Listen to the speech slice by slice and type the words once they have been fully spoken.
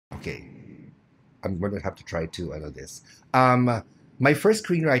okay, I'm going to have to try to this. My first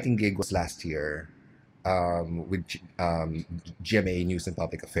screenwriting gig was last year with GMA News and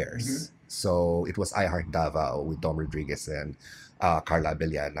Public Affairs. So it was I Heart Davao with Dom Rodriguez and Carla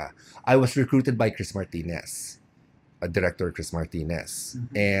Beliana. I was recruited by Chris Martinez, director Chris Martinez.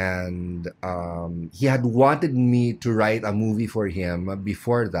 And he had wanted me to write a movie for him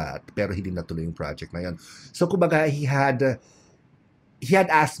before that, pero hindi natuloy yung project na yun. So kumbaga, he had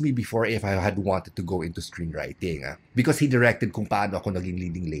asked me before if I had wanted to go into screenwriting because he directed kung paano ako naging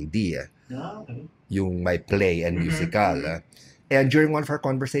leading lady. Okay. Yung my play and musical. And during one of our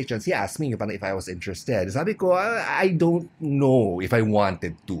conversations, he asked me if I was interested. Sabi ko, I don't know if I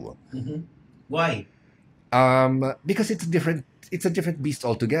wanted to. Why? Because it's a different beast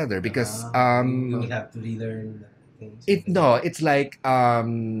altogether. Because you will have to relearn things. It's like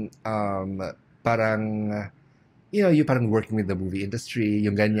parang you parang working with the movie industry,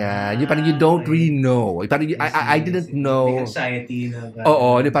 yung ganyan. Yung parang you don't really know. Parang I didn't know. The anxiety na.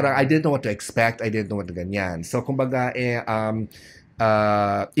 Oo, parang I didn't know what to expect. I didn't know what to ganyan. So kumbaga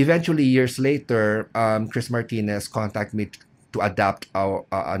eventually years later, Chris Martinez contacted me to adapt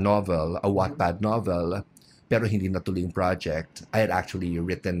a novel, a Wattpad novel, pero hindi natuloy yung project. I had actually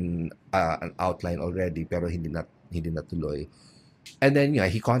written an outline already, pero hindi natuloy. And then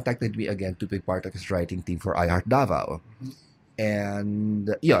he contacted me again to be part of his writing team for I Heart Davao. And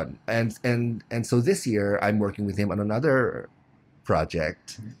and so this year I'm working with him on another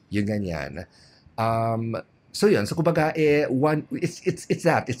project, yung ganyan. So kumbaga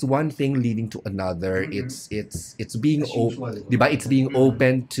it's one thing leading to another. It's being diba? It's being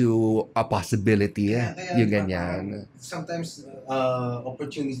open to a possibility, yung ganyan. Sometimes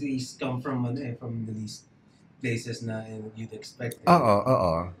opportunities come from the least places na you'd expect.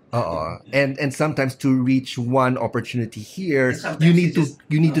 And sometimes to reach one opportunity here, you need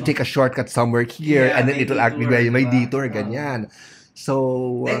to take a shortcut somewhere here, and then it'll actually may detour, ganyan. So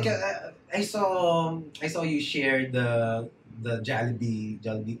like I saw you share the Jollibee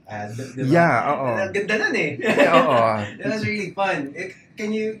ad. Diba? Yeah, Ganda nun eh. That was really fun.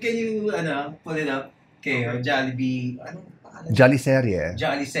 Can you pull it up? Okay, Jollibee. JolliSerye.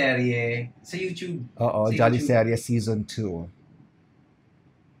 JolliSerye sa YouTube. JolliSerye Season 2.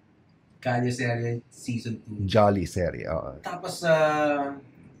 JolliSerye Season 2. JolliSerye, Tapos,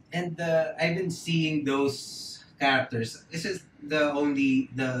 and I've been seeing those characters. Is it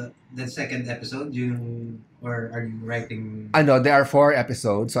the second episode? Or are you writing? There are 4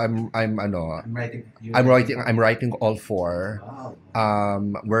 episodes. So I'm writing all 4. Wow.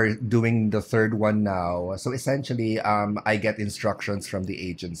 We're doing the third one now. So essentially, I get instructions from the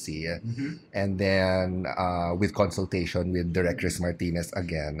agency, and then with consultation with Director Martinez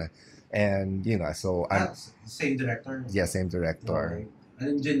again, and so same director. Yeah, same director. Okay.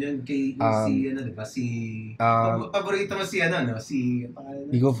 Andiyan yun kay diba? Paborito mo si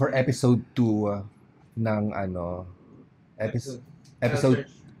You go for episode 2 ng episode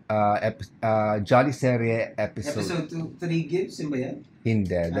JolliSerye episode 2, 3 gives ba yan?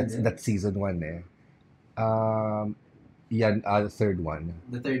 Hindi, that's season 1 eh. Yan, the third one.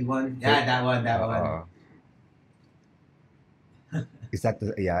 The third one? Yeah, that one. Is that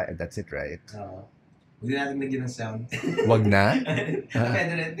that's it, right? Huwag natin nagyan ng sound. Wag na?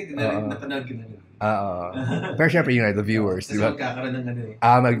 Napanood ko na rin. Pero syempre, the viewers. Kasi magkakaroon ng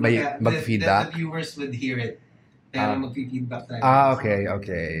mag-feedback? The viewers would hear it. Pero mag-feedback tayo. Okay.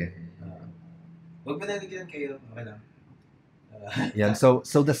 Huwag mo na nagyan kayo. Okay lang. Yeah, so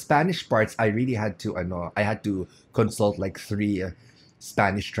the Spanish parts, I really had to, I had to consult like 3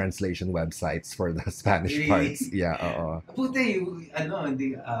 Spanish translation websites for the Spanish parts. Yeah, Puti,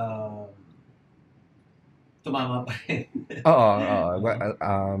 hindi, tumama pa rin.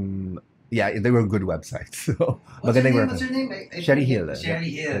 Yeah, they were good websites. So, what's your name? Sherry Hill.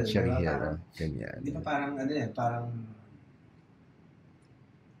 Sherry Hill. Sherry Hill. Ganyan. Di ba parang parang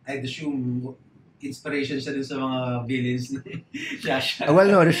I'd assume inspiration siya dun sa mga villains na Shasha. Well,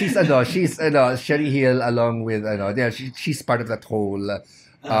 no, she's Sherry Hill along with she's part of that whole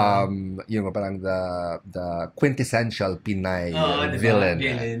parang the quintessential Pinoy villain.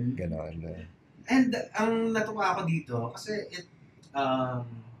 Ganon. And ang natuwa ako dito kasi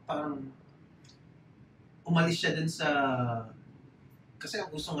parang umalis siya dun sa kasi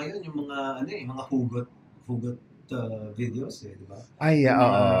ang uso ngayon yung mga mga hugot videos di ba? Ay,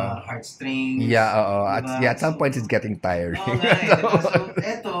 heartstrings. Yeah, diba? At some point it's getting tiring. Diba? So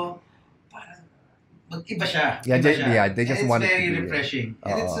eto parang mag-iba siya. They just want it to be very refreshing.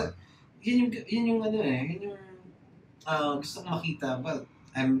 And it's yun yung gusto kong makita. Well,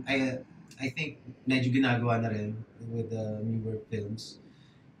 I think medyo ginagawa na rin with the newer films.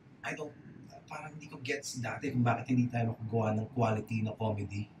 I don't, parang hindi ko gets dati kung bakit hindi tayo makagawa ng quality na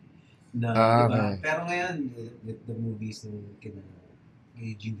comedy. Na, di ba? Okay. Pero ngayon, with the movies ng kay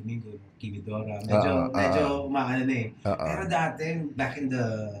Gene Domingo, Kimidora, Oo, medyo umaano na eh. oo. Pero dati, back in the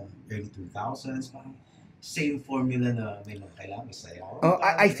early 2000s, parang same formula na may mga kailangan, may sayaw. Oh,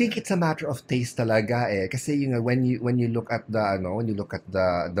 I think it's a matter of taste talaga eh. Kasi you know, when you look at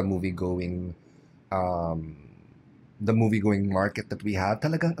the movie going market that we have,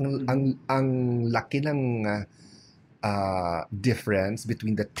 talagang ang laki ng difference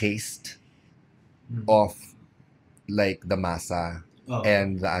between the taste of like the masa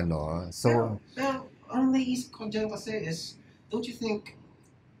and the ano. So pero ang naisip ko dyan kasi is, don't you think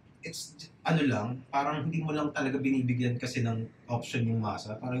it's ano lang, parang hindi mo lang talaga binibigyan kasi ng option yung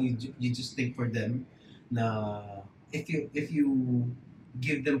masa. Parang you just think for them na if you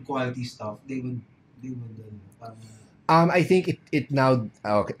give them quality stuff, they would parang I think it now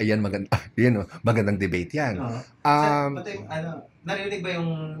okay, ayan magandang debate yan. Narinig ba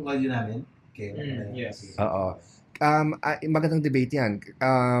yung audio namin? Okay. Yes. Oo. Magandang debate yan.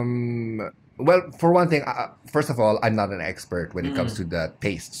 Well, for one thing, first of all, I'm not an expert when it comes to the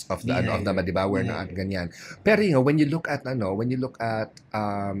tastes of the di ba? We're not ganyan. Pero you know, when you look at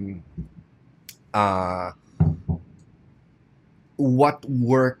what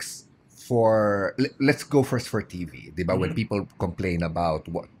works for, let's go first for TV, di ba? When people complain about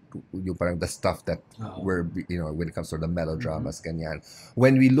what yung parang the stuff that were, you know, when it comes to the melodramas, ganyan.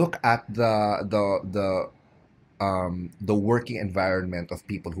 When we look at the working environment of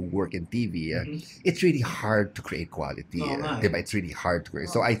people who work in TV, it's really hard to create quality. Diba? It's really hard to create.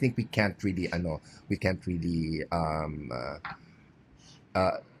 So I think we can't really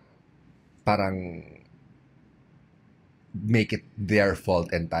parang make it their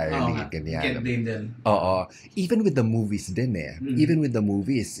fault entirely. Ganyan. Can't blame them. Even with the movies din eh. Even with the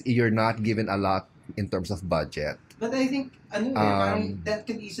movies, you're not given a lot in terms of budget. But I think parang that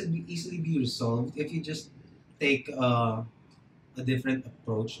can easily be resolved if you just take a different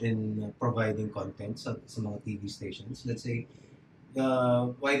approach in providing content sa mga TV stations. Let's say,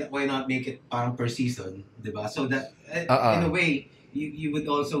 why not make it parang per season, diba? So that in a way, you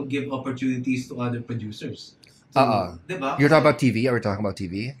would also give opportunities to other producers. So, diba? You're talking about TV? Are we talking about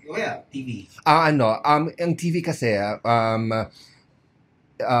TV? Oh yeah, TV. Ang TV kasi,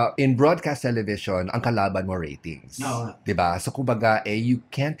 in broadcast television, ang kalaban mo ratings. Diba? So kumbaga, you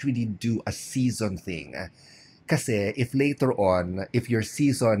can't really do a season thing. Kasi if later on, if your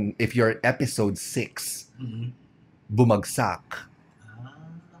episode 6 bumagsak,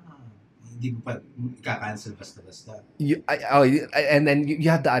 hindi mo pa ika-cancel basta-basta. And then you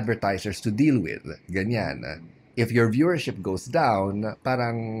have the advertisers to deal with. Ganyan. If your viewership goes down,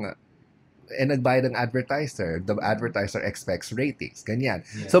 parang nagbayad ng advertiser, the advertiser expects ratings. Ganyan.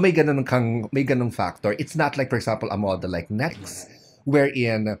 Yeah. So may ganung factor. It's not like, for example, a model like Netflix,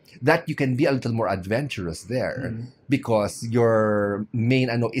 wherein that you can be a little more adventurous there because your main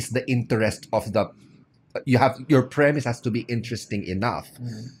is the interest of your premise has to be interesting enough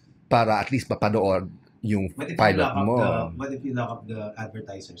para at least mapanood yung pilot mo. What if you lock up the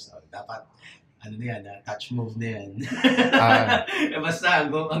advertisers? Dapat touch move na yan. Basta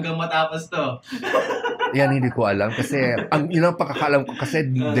hanggang matapos to. Yan, hindi ko alam kasi yun ang pakakalam ko kasi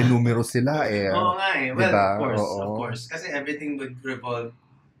denumero sila eh. Oo nga eh. Well, diba? Of course. Kasi everything would revolve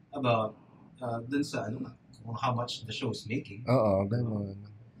about dun sa how much the show's making. Oo, ganun.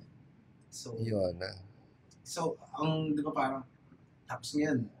 So, yun. So, di ba parang tapos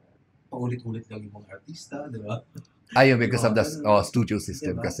ngayon, paulit-ulit lang yung mga artista, di ba? Ayun, because of the studio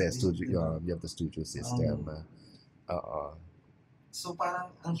system kasi. You have the studio system. So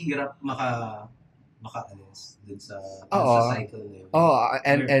parang ang hirap makaalis dun sa cycle na yun.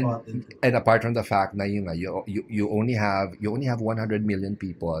 And apart from the fact na you only have 100 million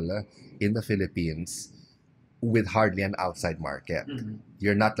people in the Philippines with hardly an outside market.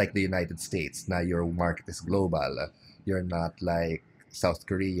 You're not like the United States na your market is global. You're not like South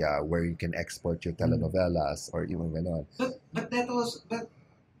Korea where you can export your telenovelas or even ganon. But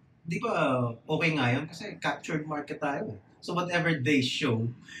di ba okay nga yun kasi captured market tayo. So whatever they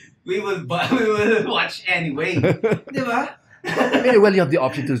show, we will watch anyway. Di ba? Well, you have the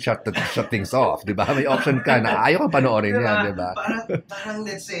option to shut things off, di ba? May option ka na ayaw kang panoorin yan, di ba? Parang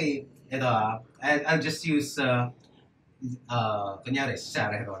let's say, I'll just use kunyari,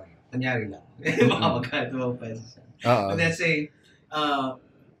 Sarah Heronio. Kunyari lang. Baka magkatawa pa siya. But let's say,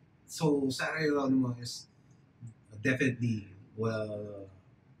 so Sarah Heronimo is definitely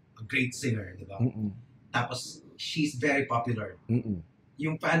a great singer, di ba? Tapos she's very popular.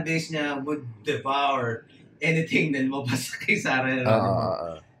 Yung fanbase niya would devour anything na lumabas kay Sarah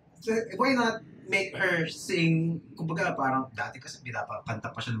Heronimo. So, why not make her sing, kumbaga parang dati kasi pinapakanta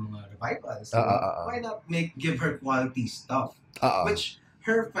pa siya ng mga revivals, diba? Why not give her quality stuff, which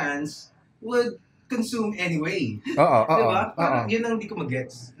her fans would consume anyway. Diba? Parang yun ang hindi ko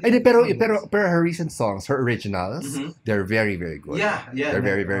magets. Pero her recent songs, her originals, they're very, very good. Yeah. They're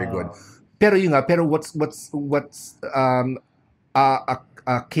very, very good. Pero yun nga, what's a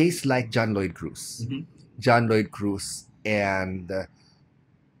case like John Lloyd Cruz. John Lloyd Cruz and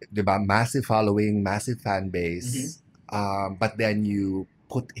diba, massive following, massive fan base. But then you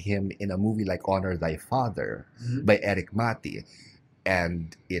put him in a movie like Honor Thy Father by Eric Mati,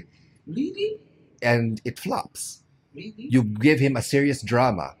 and it flops. Really? You give him a serious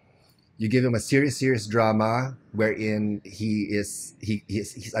drama. You give him a serious drama wherein he's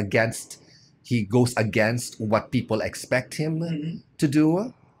against. He goes against what people expect him to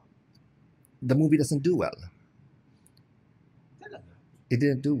do. The movie doesn't do well. It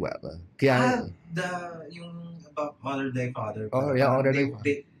didn't do well. Kaya, yung about Honor Thy Father. Oh, yeah, Honor Thy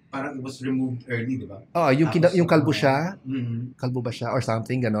Father. Parang it was removed early, di ba? Oh, yung kalbo siya? Kalbo ba siya? Or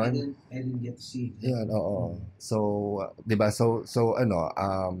something, ganon? I didn't get to see it. Yan, oo. So, di ba? So,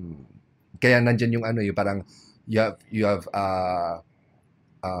 kaya nandyan yung yung parang, you have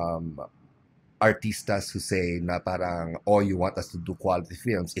artistas who say na parang, oh, you want us to do quality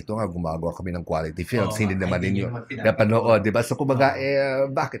films. Ito nga, gumagawa kami ng quality films. Hindi naman ninyo napanood, di ba? So, kumbaga,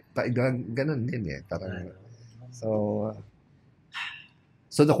 bakit? Ganun din eh. Parang,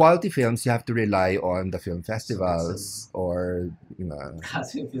 so the quality films, you have to rely on the film festivals or,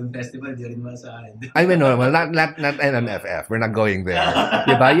 Kasi yung film festival, di rin masahan. I mean, no, not NMFF. We're not going there.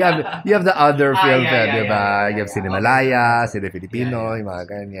 Diba? You have the other film festival, diba? You have Cinemalaya, Cine Filipino, yung mga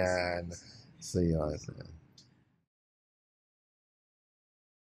ganyan. So, yun.